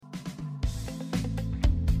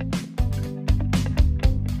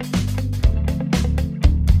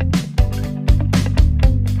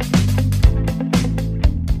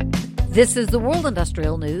This is the World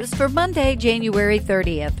Industrial News for Monday, January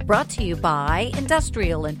 30th, brought to you by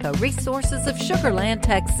Industrial Info Resources of Sugar Land,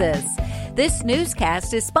 Texas. This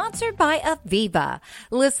newscast is sponsored by Aviva.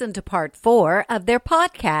 Listen to part 4 of their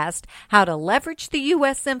podcast, How to Leverage the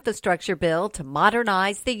U.S. Infrastructure Bill to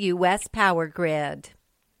Modernize the U.S. Power Grid.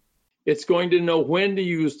 It's going to know when to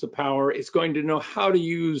use the power. It's going to know how to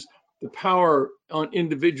use the power on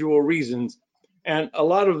individual reasons. And a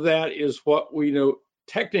lot of that is what we know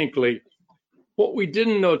technically. What we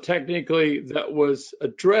didn't know technically that was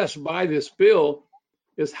addressed by this bill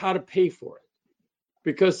is how to pay for it.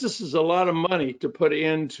 Because this is a lot of money to put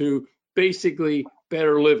into basically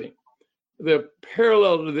better living. The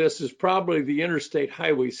parallel to this is probably the interstate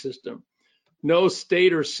highway system. No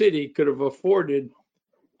state or city could have afforded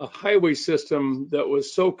a highway system that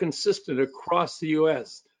was so consistent across the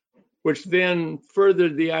U.S., which then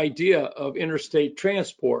furthered the idea of interstate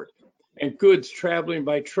transport and goods traveling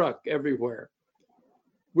by truck everywhere.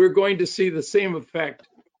 We're going to see the same effect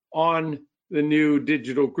on the new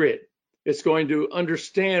digital grid. It's going to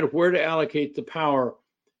understand where to allocate the power,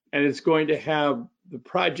 and it's going to have the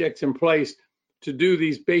projects in place to do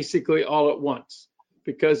these basically all at once.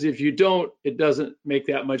 Because if you don't, it doesn't make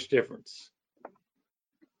that much difference.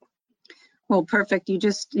 Well, perfect. You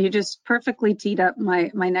just perfectly teed up my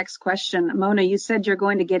next question. Mona, you said you're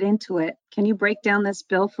going to get into it. Can you break down this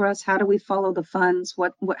bill for us? How do we follow the funds?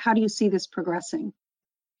 How do you see this progressing?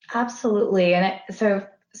 Absolutely. And so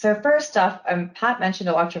first off, Pat mentioned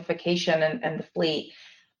electrification and the fleet.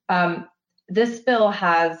 This bill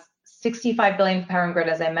has $65 billion for power and grid,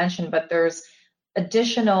 as I mentioned, but there's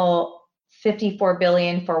additional $54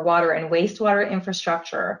 billion for water and wastewater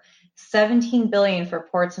infrastructure, $17 billion for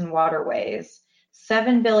ports and waterways,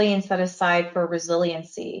 $7 billion set aside for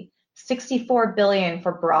resiliency, $64 billion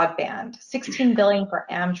for broadband, $16 billion for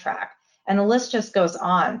Amtrak, and the list just goes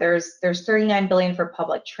on. There's $39 billion for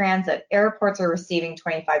public transit. Airports are receiving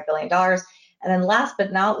 $25 billion. And then last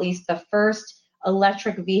but not least, the first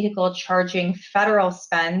electric vehicle charging federal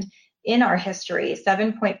spend in our history,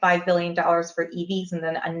 $7.5 billion for EVs, and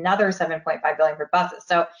then another $7.5 billion for buses.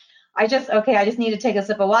 So I just need to take a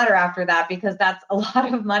sip of water after that, because that's a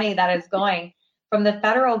lot of money that is going from the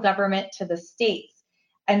federal government to the states.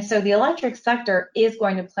 And so the electric sector is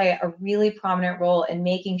going to play a really prominent role in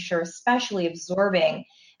making sure, especially absorbing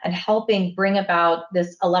and helping bring about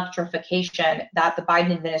this electrification that the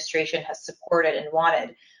Biden administration has supported and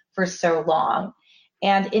wanted for so long.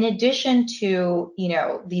 And in addition to,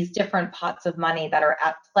 these different pots of money that are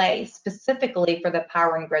at play specifically for the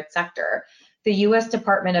power and grid sector, the U.S.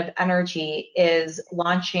 Department of Energy is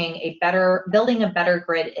launching Building a Better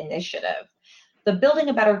Grid initiative. The Building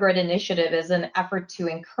a Better Grid initiative is an effort to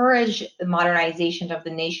encourage the modernization of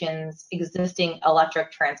the nation's existing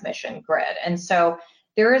electric transmission grid. And so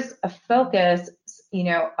there is a focus,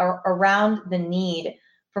 around the need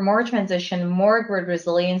for more transition, more grid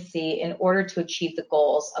resiliency in order to achieve the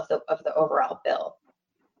goals of the overall bill.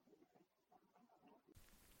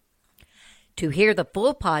 To hear the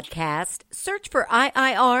full podcast, search for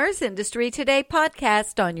IIR's Industry Today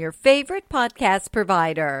podcast on your favorite podcast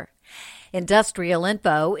provider. Industrial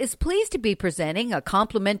Info is pleased to be presenting a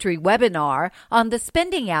complimentary webinar on the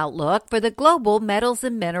spending outlook for the global metals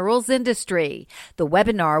and minerals industry. The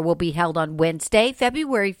webinar will be held on Wednesday,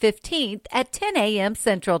 February 15th at 10 a.m.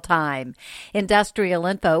 Central Time. Industrial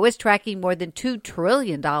Info is tracking more than $2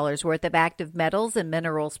 trillion worth of active metals and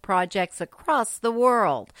minerals projects across the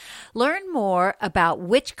world. Learn more about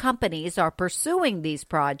which companies are pursuing these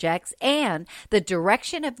projects and the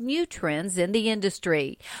direction of new trends in the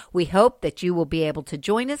industry. We hope that you will be able to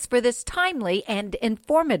join us for this timely and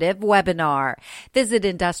informative webinar. Visit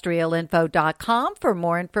industrialinfo.com for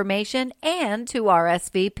more information and to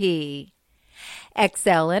RSVP.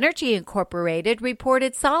 Xcel Energy Incorporated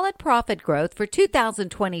reported solid profit growth for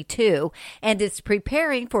 2022 and is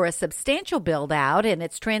preparing for a substantial build-out in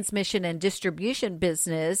its transmission and distribution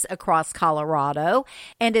business across Colorado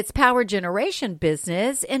and its power generation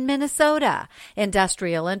business in Minnesota.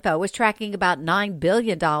 Industrial Info is tracking about $9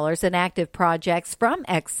 billion in active projects from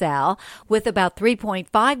Xcel, with about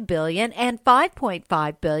 $3.5 billion and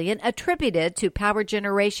 $5.5 billion attributed to power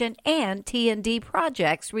generation and T&D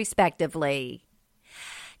projects, respectively.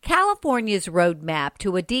 California's roadmap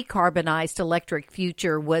to a decarbonized electric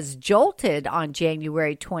future was jolted on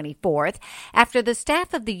January 24th after the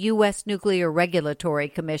staff of the U.S. Nuclear Regulatory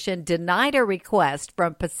Commission denied a request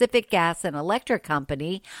from Pacific Gas and Electric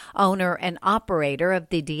Company, owner and operator of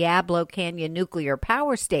the Diablo Canyon Nuclear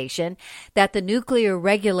Power Station, that the nuclear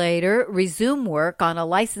regulator resume work on a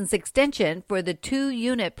license extension for the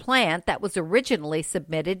 2-unit plant that was originally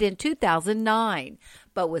submitted in 2009.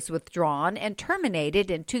 but was withdrawn and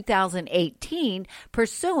terminated in 2018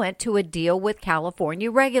 pursuant to a deal with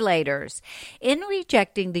California regulators. In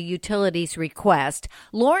rejecting the utility's request,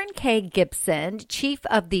 Lauren K. Gibson, chief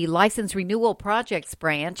of the License Renewal Projects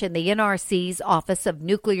Branch in the NRC's Office of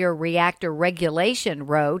Nuclear Reactor Regulation,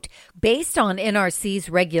 wrote, "Based on NRC's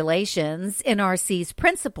regulations, NRC's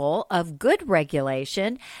principle of good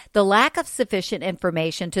regulation, the lack of sufficient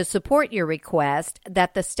information to support your request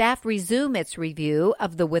that the staff resume its review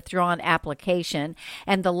of the withdrawn application,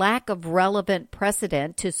 and the lack of relevant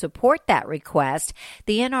precedent to support that request,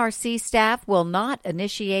 the NRC staff will not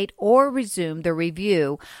initiate or resume the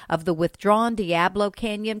review of the withdrawn Diablo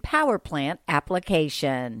Canyon Power Plant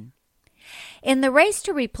application." In the race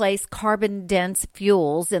to replace carbon-dense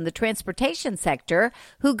fuels in the transportation sector,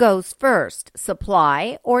 who goes first,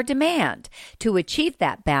 supply or demand? To achieve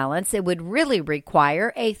that balance, it would really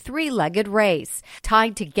require a three-legged race.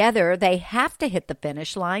 Tied together, they have to hit the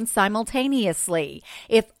finish line simultaneously.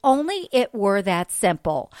 If only it were that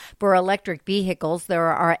simple. For electric vehicles,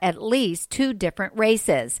 there are at least two different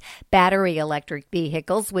races. Battery electric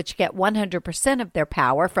vehicles, which get 100% of their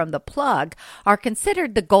power from the plug, are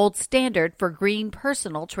considered the gold standard for green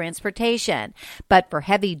personal transportation. But for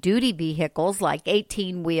heavy-duty vehicles like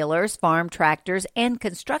 18-wheelers, farm tractors, and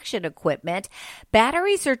construction equipment,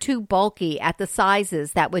 batteries are too bulky at the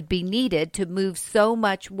sizes that would be needed to move so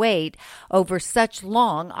much weight over such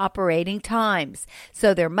long operating times.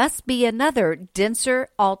 So there must be another, denser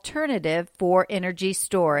alternative for energy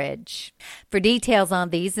storage. For details on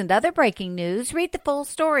these and other breaking news, read the full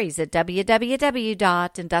stories at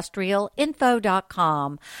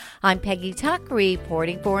www.industrialinfo.com. I'm Peggy Tuck,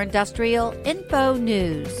 reporting for Industrial Info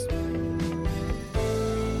News.